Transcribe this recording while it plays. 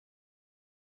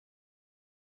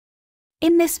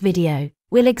In this video,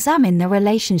 we'll examine the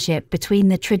relationship between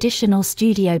the traditional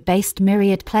studio-based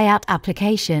Myriad Playout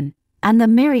application and the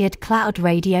Myriad Cloud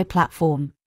radio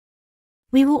platform.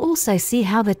 We will also see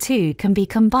how the two can be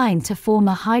combined to form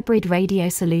a hybrid radio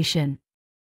solution.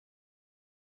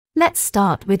 Let's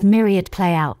start with Myriad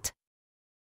Playout.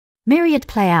 Myriad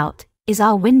Playout is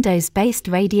our Windows-based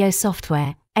radio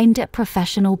software aimed at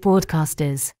professional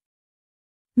broadcasters.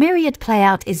 Myriad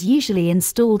Playout is usually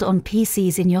installed on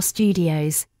PCs in your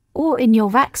studios, or in your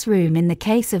racks room in the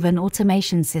case of an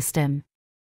automation system.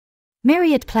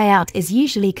 Myriad Playout is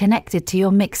usually connected to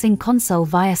your mixing console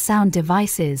via sound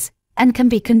devices, and can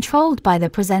be controlled by the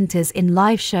presenters in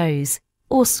live shows,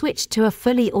 or switched to a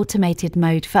fully automated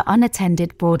mode for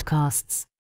unattended broadcasts.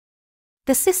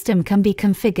 The system can be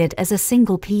configured as a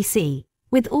single PC,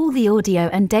 with all the audio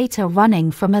and data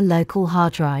running from a local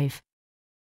hard drive.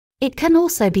 It can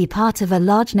also be part of a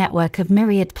large network of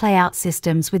Myriad Playout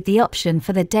systems with the option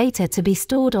for the data to be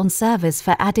stored on servers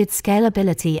for added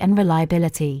scalability and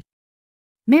reliability.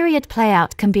 Myriad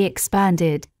Playout can be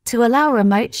expanded to allow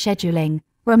remote scheduling,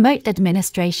 remote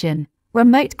administration,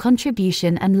 remote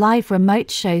contribution and live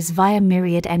remote shows via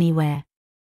Myriad Anywhere.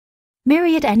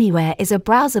 Myriad Anywhere is a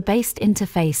browser-based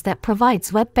interface that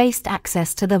provides web-based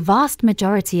access to the vast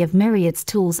majority of Myriad's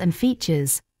tools and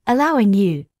features, allowing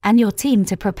you and your team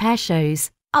to prepare shows,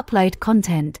 upload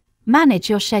content, manage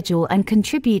your schedule and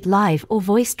contribute live or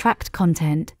voice-tracked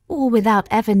content, all without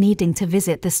ever needing to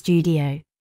visit the studio.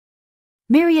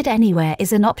 Myriad Anywhere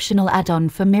is an optional add-on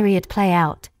for Myriad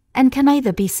Playout, and can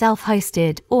either be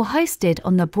self-hosted or hosted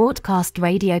on the broadcast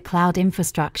radio cloud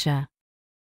infrastructure.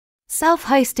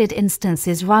 Self-hosted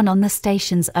instances run on the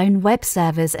station's own web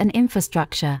servers and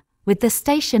infrastructure, with the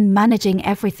station managing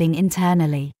everything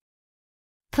internally.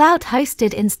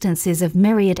 Cloud-hosted instances of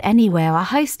Myriad Anywhere are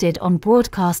hosted on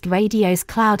broadcast radio's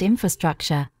cloud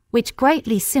infrastructure, which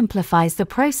greatly simplifies the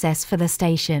process for the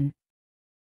station.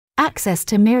 Access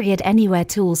to Myriad Anywhere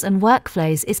tools and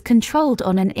workflows is controlled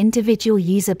on an individual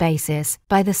user basis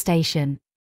by the station.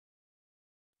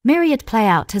 Myriad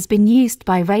Playout has been used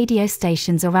by radio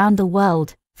stations around the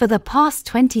world for the past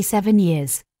 27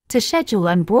 years to schedule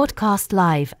and broadcast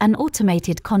live and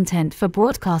automated content for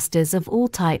broadcasters of all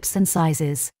types and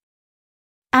sizes.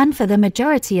 And for the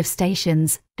majority of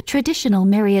stations, a traditional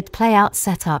Myriad Playout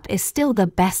setup is still the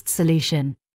best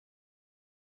solution.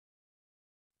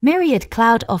 Myriad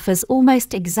Cloud offers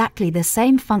almost exactly the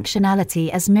same functionality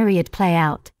as Myriad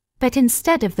Playout, but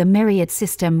instead of the Myriad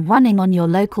system running on your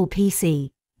local PC,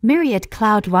 Myriad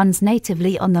Cloud runs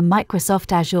natively on the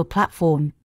Microsoft Azure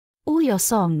platform. All your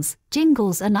songs,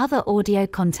 jingles and other audio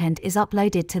content is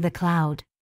uploaded to the cloud.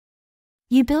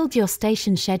 You build your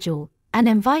station schedule and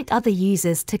invite other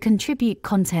users to contribute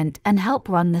content and help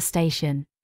run the station.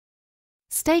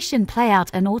 Station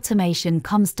playout and automation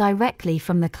comes directly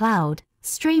from the cloud,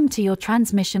 streamed to your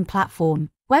transmission platform,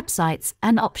 websites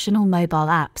and optional mobile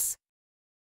apps.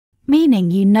 Meaning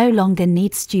you no longer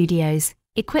need studios,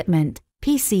 equipment,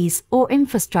 PCs or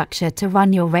infrastructure to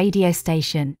run your radio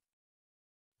station.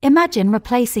 Imagine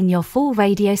replacing your full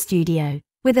radio studio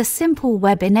with a simple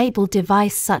web-enabled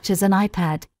device such as an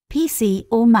iPad, PC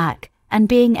or Mac, and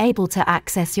being able to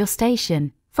access your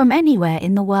station from anywhere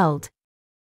in the world.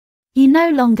 You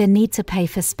no longer need to pay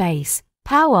for space,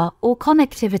 power or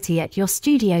connectivity at your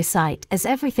studio site as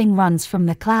everything runs from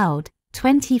the cloud,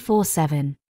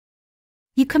 24/7.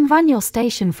 You can run your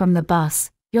station from the bus,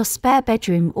 your spare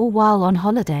bedroom or while on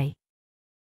holiday.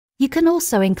 You can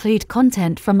also include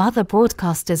content from other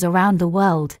broadcasters around the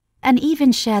world, and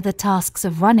even share the tasks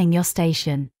of running your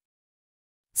station.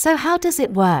 So how does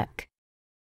it work?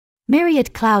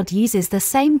 Myriad Cloud uses the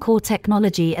same core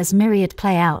technology as Myriad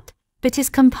Playout, but is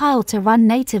compiled to run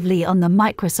natively on the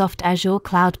Microsoft Azure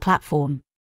cloud platform.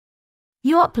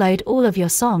 You upload all of your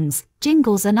songs,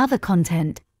 jingles and other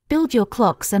content, build your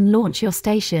clocks and launch your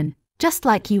station, just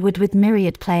like you would with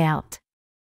Myriad Playout.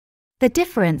 The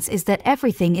difference is that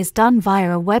everything is done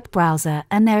via a web browser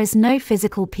and there is no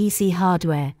physical PC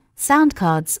hardware, sound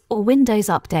cards or Windows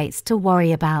updates to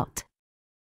worry about.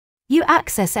 You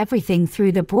access everything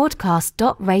through the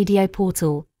broadcast.radio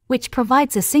portal, which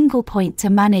provides a single point to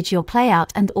manage your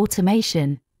playout and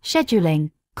automation,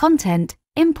 scheduling, content,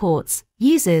 imports,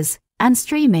 users, and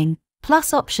streaming,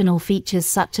 plus optional features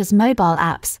such as mobile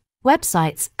apps,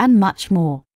 websites, and much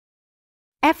more.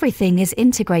 Everything is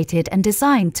integrated and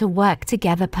designed to work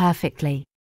together perfectly.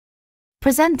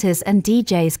 Presenters and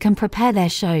DJs can prepare their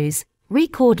shows,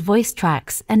 record voice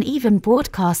tracks and even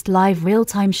broadcast live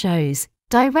real-time shows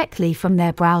directly from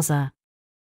their browser.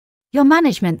 Your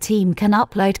management team can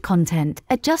upload content,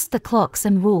 adjust the clocks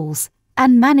and rules,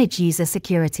 and manage user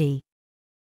security.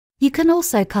 You can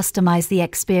also customize the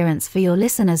experience for your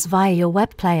listeners via your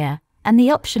web player and the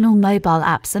optional mobile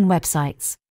apps and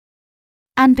websites.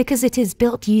 And because it is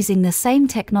built using the same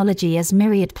technology as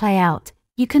Myriad Playout,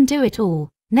 you can do it all,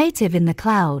 native in the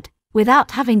cloud, without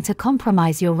having to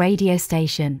compromise your radio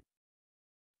station.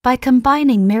 By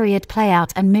combining Myriad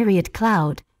Playout and Myriad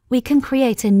Cloud, we can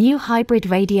create a new hybrid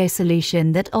radio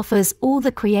solution that offers all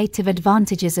the creative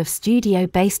advantages of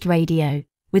studio-based radio,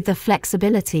 with the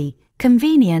flexibility,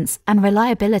 convenience, and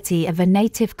reliability of a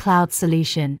native cloud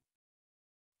solution.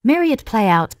 Myriad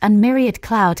Playout and Myriad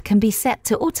Cloud can be set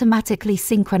to automatically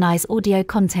synchronize audio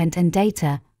content and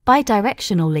data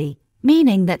bidirectionally,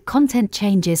 meaning that content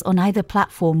changes on either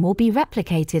platform will be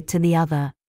replicated to the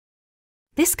other.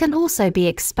 This can also be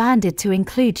expanded to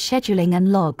include scheduling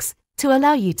and logs, to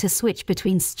allow you to switch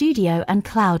between studio and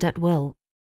cloud at will.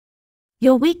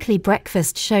 Your weekly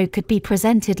breakfast show could be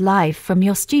presented live from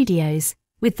your studios,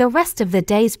 with the rest of the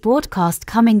day's broadcast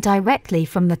coming directly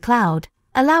from the cloud,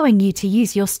 allowing you to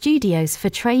use your studios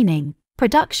for training,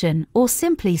 production, or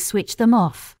simply switch them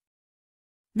off.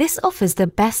 This offers the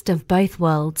best of both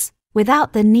worlds,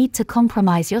 without the need to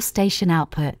compromise your station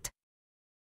output.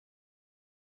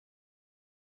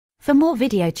 For more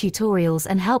video tutorials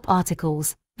and help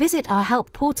articles, visit our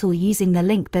help portal using the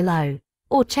link below,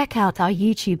 or check out our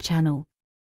YouTube channel.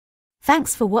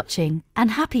 Thanks for watching,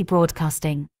 and happy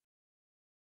broadcasting!